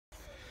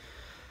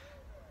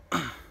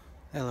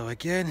Hello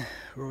again,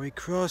 Rory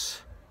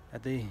Cross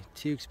at the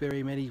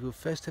Tewkesbury Medieval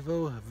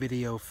Festival,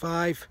 video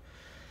 5,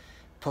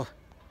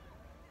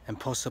 and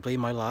possibly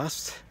my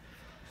last.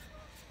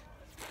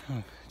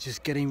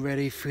 Just getting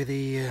ready for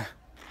the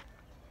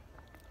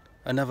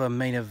another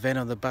main event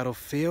on the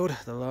battlefield,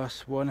 the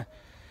last one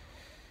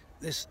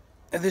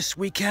this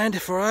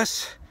weekend for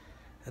us,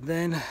 and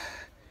then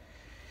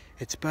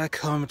it's back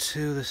home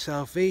to the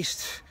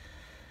southeast.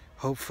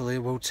 Hopefully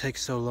it won't take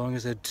so long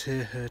as it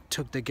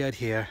took to get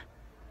here.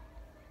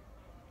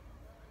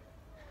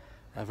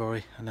 I've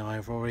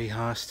already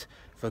asked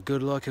for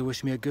good luck and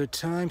wish me a good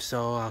time,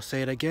 so I'll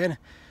say it again.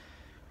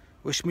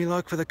 Wish me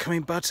luck for the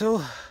coming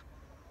battle.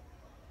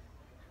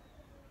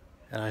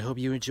 And I hope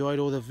you enjoyed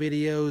all the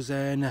videos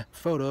and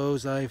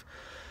photos I've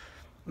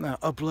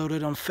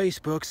uploaded on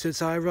Facebook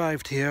since I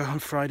arrived here on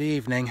Friday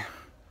evening.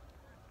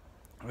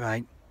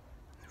 Right,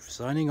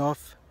 signing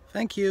off.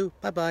 Thank you.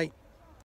 Bye-bye.